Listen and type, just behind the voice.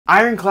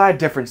Ironclad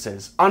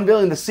differences,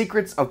 unveiling the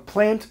secrets of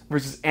plant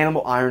versus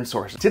animal iron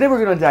sources. Today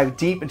we're going to dive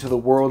deep into the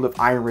world of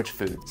iron-rich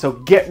food. So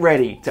get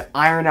ready to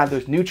iron out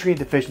those nutrient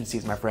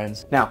deficiencies, my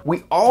friends. Now,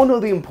 we all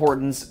know the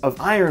importance of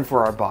iron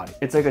for our body.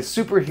 It's like a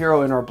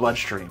superhero in our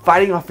bloodstream,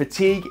 fighting off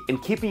fatigue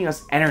and keeping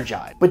us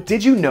energized. But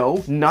did you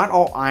know not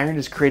all iron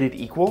is created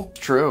equal?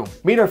 True.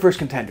 Meet our first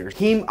contenders,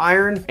 Heem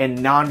Iron and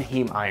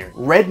NonHeem Iron.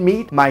 Red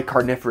meat, my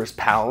carnivorous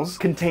pals,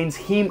 contains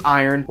Heem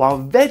Iron, while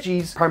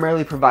veggies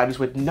primarily provide us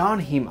with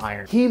NonHeem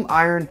Iron. Heem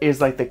Iron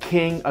is like the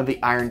king of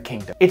the Iron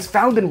Kingdom. It's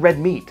found in red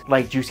meat,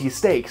 like juicy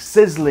steaks,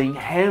 sizzling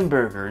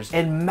hamburgers,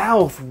 and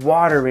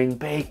mouth-watering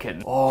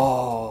bacon.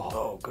 Oh,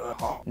 so good.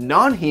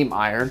 NonHeem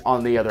Iron,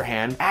 on the other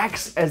hand,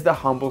 acts as the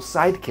humble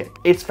sidekick.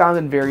 It's found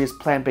in various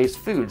plant-based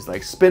foods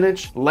like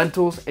spinach,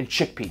 lentils, and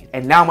chickpeas.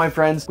 And now, my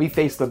friends, we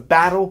face the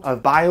battle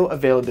of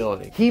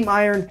bioavailability. Heem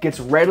Iron gets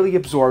readily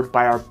absorbed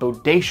by our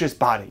bodacious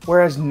body,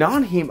 whereas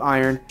NonHeem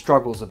Iron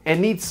struggles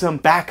and needs some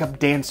backup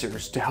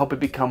dancers to help it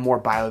become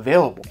more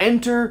bioavailable.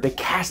 Enter the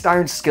cast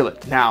iron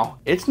skillet. Now,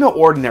 it's no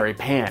ordinary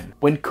pan.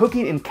 When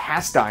cooking in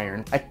cast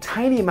iron, a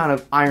tiny amount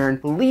of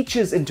iron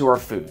leaches into our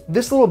food.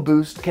 This little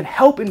boost can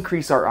help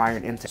increase our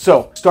iron intake.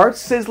 So, start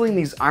sizzling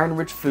these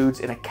iron-rich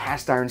foods in a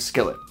cast iron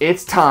skillet.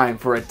 It's time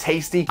for a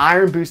tasty,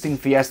 iron-boosting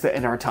fiesta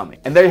in our tummy.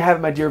 And there you have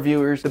it, my dear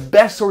viewers. The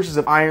best sources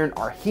of iron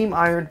are Heem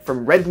Iron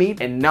from red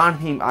meat and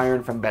NonHeem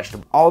Iron from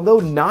vegetables. Although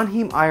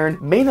NonHeem Iron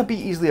may not be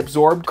easily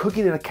absorbed,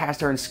 cooking in a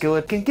cast iron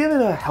skillet can give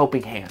it a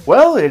helping hand.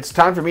 Well, it's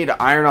time for me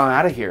to iron on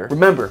out of here.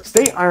 Remember,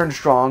 stay iron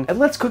strong, and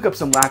let's cook up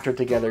some laughter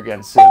together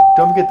again soon.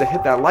 Don't forget to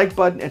hit that like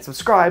button and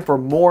subscribe for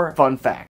more fun facts.